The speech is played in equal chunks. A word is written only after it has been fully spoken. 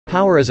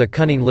Power is a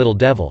cunning little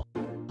devil.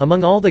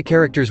 Among all the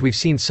characters we've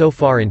seen so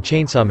far in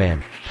Chainsaw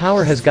Man,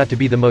 Power has got to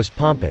be the most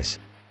pompous.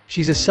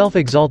 She's a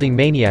self-exalting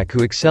maniac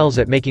who excels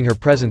at making her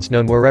presence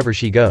known wherever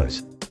she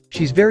goes.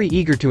 She's very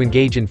eager to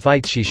engage in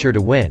fights she's sure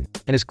to win,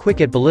 and is quick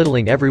at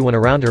belittling everyone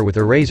around her with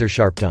her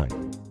razor-sharp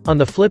tongue. On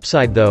the flip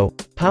side though,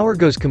 Power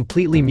goes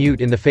completely mute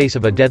in the face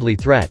of a deadly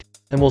threat,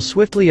 and will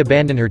swiftly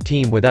abandon her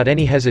team without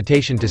any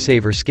hesitation to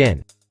save her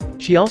skin.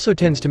 She also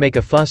tends to make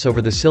a fuss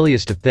over the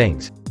silliest of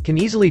things, can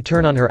easily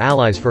turn on her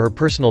allies for her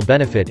personal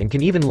benefit, and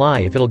can even lie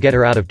if it'll get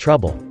her out of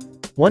trouble.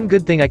 One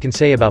good thing I can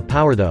say about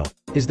Power though,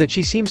 is that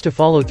she seems to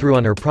follow through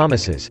on her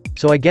promises,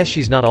 so I guess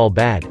she's not all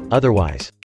bad, otherwise.